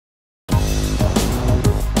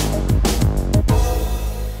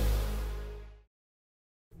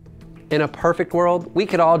In a perfect world, we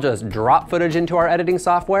could all just drop footage into our editing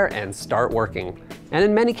software and start working. And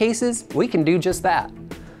in many cases, we can do just that.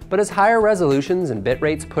 But as higher resolutions and bit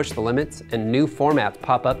rates push the limits and new formats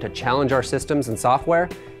pop up to challenge our systems and software,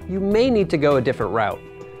 you may need to go a different route.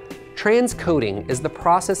 Transcoding is the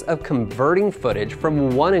process of converting footage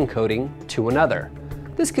from one encoding to another.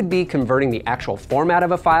 This could be converting the actual format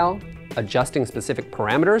of a file, adjusting specific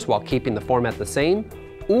parameters while keeping the format the same,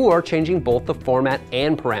 or changing both the format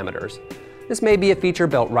and parameters. This may be a feature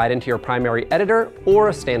built right into your primary editor or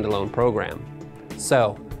a standalone program.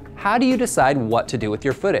 So, how do you decide what to do with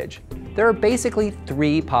your footage? There are basically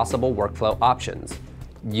three possible workflow options: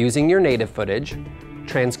 using your native footage,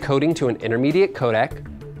 transcoding to an intermediate codec,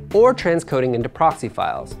 or transcoding into proxy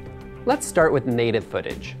files. Let's start with native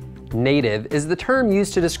footage. Native is the term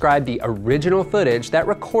used to describe the original footage that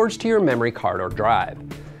records to your memory card or drive.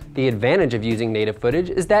 The advantage of using native footage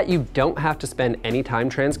is that you don't have to spend any time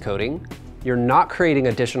transcoding, you're not creating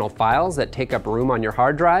additional files that take up room on your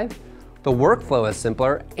hard drive, the workflow is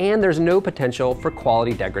simpler, and there's no potential for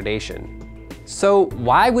quality degradation. So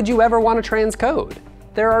why would you ever want to transcode?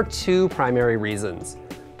 There are two primary reasons.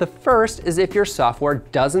 The first is if your software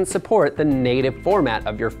doesn't support the native format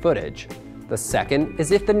of your footage. The second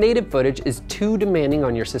is if the native footage is too demanding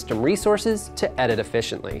on your system resources to edit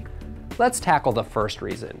efficiently. Let's tackle the first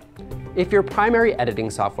reason. If your primary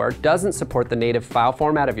editing software doesn't support the native file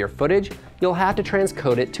format of your footage, you'll have to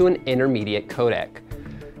transcode it to an intermediate codec.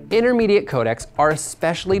 Intermediate codecs are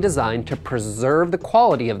especially designed to preserve the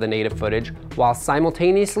quality of the native footage while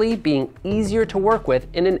simultaneously being easier to work with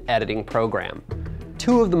in an editing program.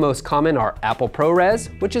 Two of the most common are Apple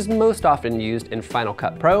ProRes, which is most often used in Final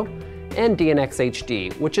Cut Pro, and DNx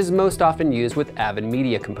HD, which is most often used with Avid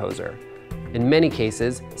Media Composer. In many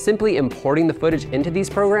cases, simply importing the footage into these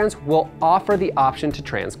programs will offer the option to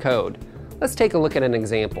transcode. Let's take a look at an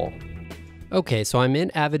example. Okay, so I'm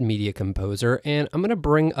in Avid Media Composer, and I'm gonna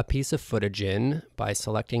bring a piece of footage in by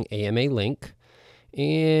selecting AMA Link,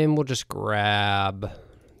 and we'll just grab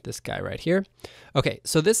this guy right here. Okay,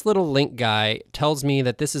 so this little link guy tells me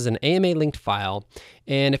that this is an AMA linked file,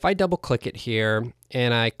 and if I double click it here,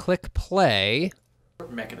 and I click play,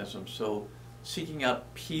 mechanism, so seeking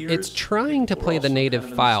out peers. It's trying to play the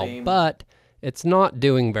native file, but it's not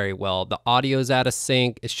doing very well. The audio's out of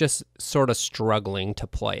sync. It's just sort of struggling to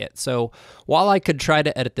play it. So while I could try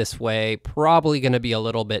to edit this way, probably going to be a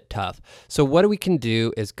little bit tough. So what we can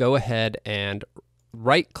do is go ahead and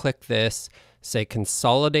right click this, say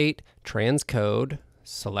consolidate transcode,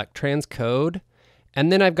 select transcode, and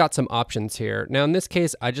then I've got some options here. Now in this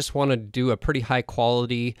case, I just want to do a pretty high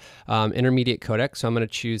quality intermediate codec. So I'm going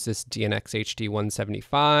to choose this DNx HD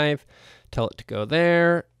 175, tell it to go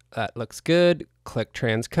there. That looks good. Click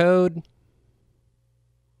transcode.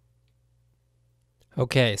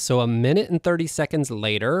 Okay, so a minute and 30 seconds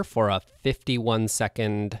later for a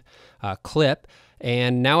 51-second clip.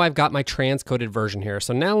 And now I've got my transcoded version here.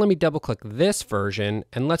 So now let me double click this version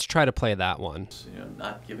and let's try to play that one.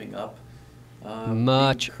 Not giving up.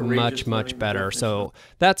 Much better. So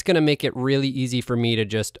that's going to make it really easy for me to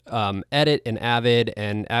just edit in Avid,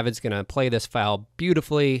 and Avid's going to play this file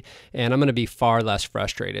beautifully, and I'm going to be far less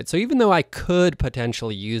frustrated. So even though I could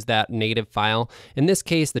potentially use that native file, in this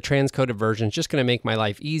case, the transcoded version is just going to make my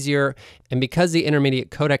life easier. And because the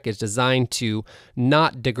intermediate codec is designed to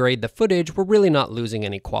not degrade the footage, we're really not losing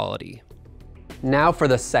any quality. Now for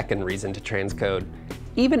the second reason to transcode.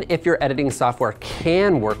 Even if your editing software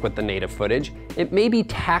can work with the native footage, it may be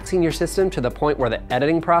taxing your system to the point where the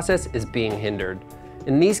editing process is being hindered.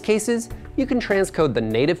 In these cases, you can transcode the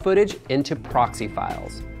native footage into proxy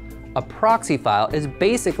files. A proxy file is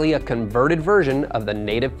basically a converted version of the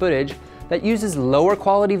native footage that uses lower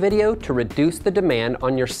quality video to reduce the demand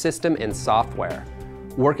on your system and software.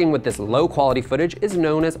 Working with this low quality footage is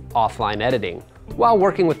known as offline editing, while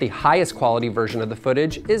working with the highest quality version of the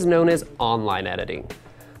footage is known as online editing.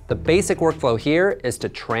 The basic workflow here is to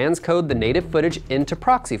transcode the native footage into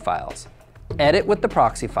proxy files, edit with the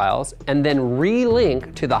proxy files, and then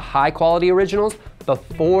relink to the high quality originals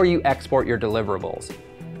before you export your deliverables.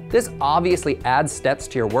 This obviously adds steps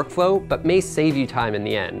to your workflow, but may save you time in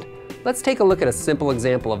the end. Let's take a look at a simple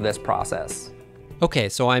example of this process. Okay,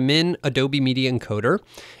 so I'm in Adobe Media Encoder,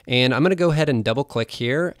 and I'm gonna go ahead and double click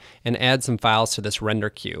here and add some files to this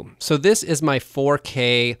render queue. So this is my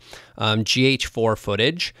 4K GH4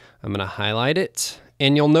 footage. I'm gonna highlight it,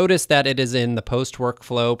 and you'll notice that it is in the post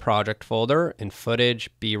workflow project folder in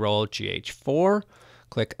footage, B-roll, GH4.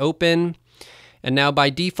 Click open. And now by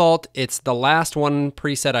default, it's the last one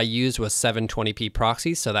preset I used was 720p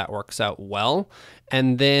proxy, so that works out well.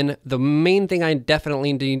 And then the main thing I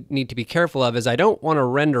definitely need to be careful of is I don't want to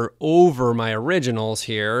render over my originals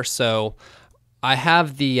here. So I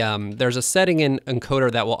have the, there's a setting in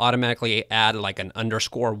encoder that will automatically add like an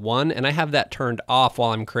 _1, and I have that turned off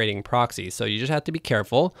while I'm creating proxies. So you just have to be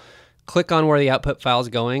careful. Click on where the output file is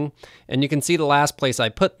going, and you can see the last place I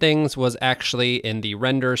put things was actually in the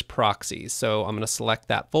renders proxies. So I'm going to select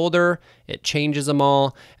that folder, it changes them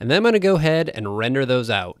all, and then I'm going to go ahead and render those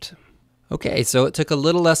out. Okay, so it took a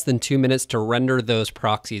little less than 2 minutes to render those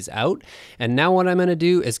proxies out, and now what I'm going to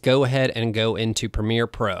do is go ahead and go into Premiere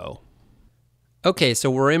Pro. Okay, so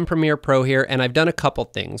we're in Premiere Pro here, and I've done a couple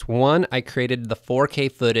things. One, I created the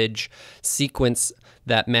 4K footage sequence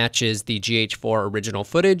that matches the GH4 original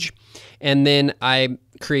footage, and then I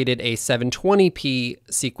created a 720p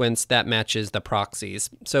sequence that matches the proxies.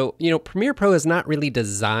 So, you know, Premiere Pro is not really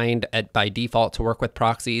designed by default to work with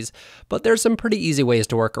proxies, but there's some pretty easy ways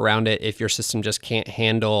to work around it if your system just can't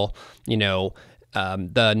handle, you know,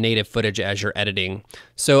 the native footage as you're editing.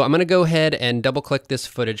 So I'm going to go ahead and double click this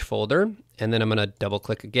footage folder, and then I'm going to double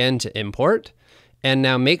click again to import. And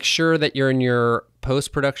now make sure that you're in your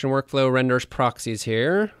post-production workflow renders proxies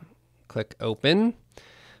here. Click open.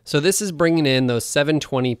 So this is bringing in those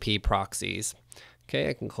 720p proxies. Okay,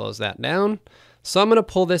 I can close that down. So I'm going to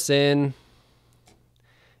pull this in.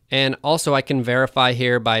 And also I can verify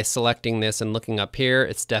here by selecting this and looking up here.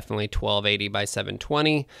 It's definitely 1280 by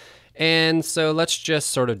 720. And so let's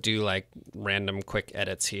just sort of do like random quick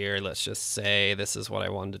edits here. Let's just say this is what I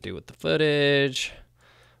wanted to do with the footage.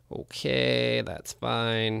 Okay, that's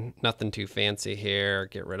fine. Nothing too fancy here.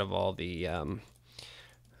 Get rid of all the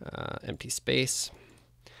empty space.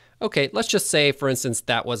 Okay, let's just say, for instance,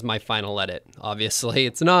 that was my final edit. Obviously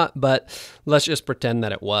it's not, but let's just pretend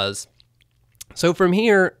that it was. So from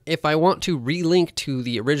here, if I want to relink to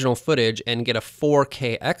the original footage and get a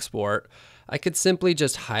 4K export, I could simply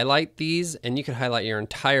just highlight these, and you could highlight your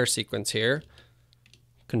entire sequence here.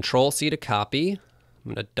 Control C to copy.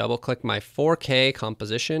 I'm going to double click my 4K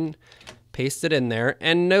composition, paste it in there,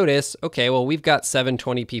 and notice, okay, well, we've got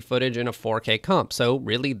 720p footage in a 4K comp. So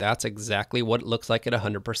really that's exactly what it looks like at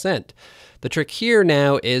 100%. The trick here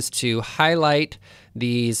now is to highlight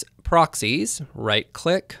these proxies, right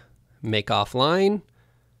click, make offline,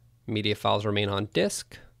 media files remain on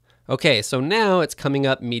disk. Okay, so now it's coming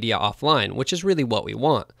up media offline, which is really what we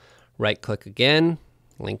want. Right click again,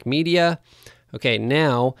 link media. Okay,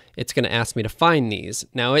 now it's going to ask me to find these.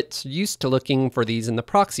 Now it's used to looking for these in the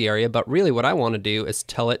proxy area, but really what I want to do is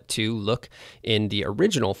tell it to look in the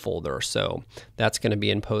original folder. So that's going to be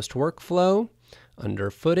in post workflow, under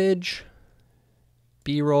footage,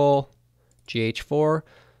 B-roll, GH4.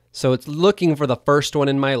 So it's looking for the first one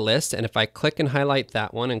in my list, and if I click and highlight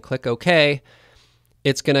that one and click OK,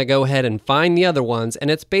 it's going to go ahead and find the other ones, and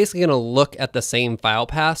it's basically going to look at the same file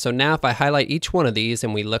path. So now if I highlight each one of these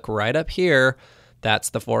and we look right up here, that's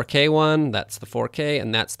the 4K one, that's the 4K,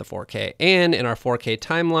 and that's the 4K. And in our 4K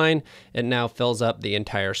timeline, it now fills up the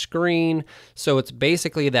entire screen. So it's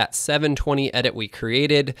basically that 720 edit we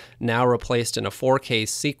created, now replaced in a 4K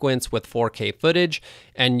sequence with 4K footage,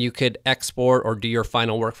 and you could export or do your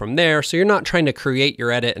final work from there. So you're not trying to create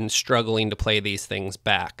your edit and struggling to play these things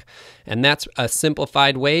back. And that's a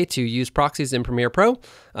simplified way to use proxies in Premiere Pro.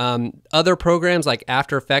 Other programs like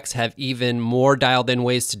After Effects have even more dialed in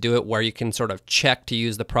ways to do it, where you can sort of check to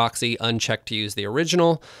use the proxy, uncheck to use the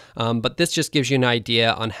original. But this just gives you an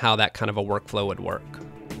idea on how that kind of a workflow would work.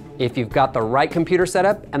 If you've got the right computer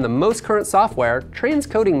setup and the most current software,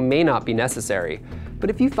 transcoding may not be necessary. But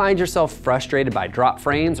if you find yourself frustrated by drop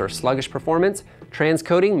frames or sluggish performance,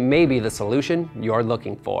 transcoding may be the solution you're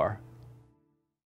looking for.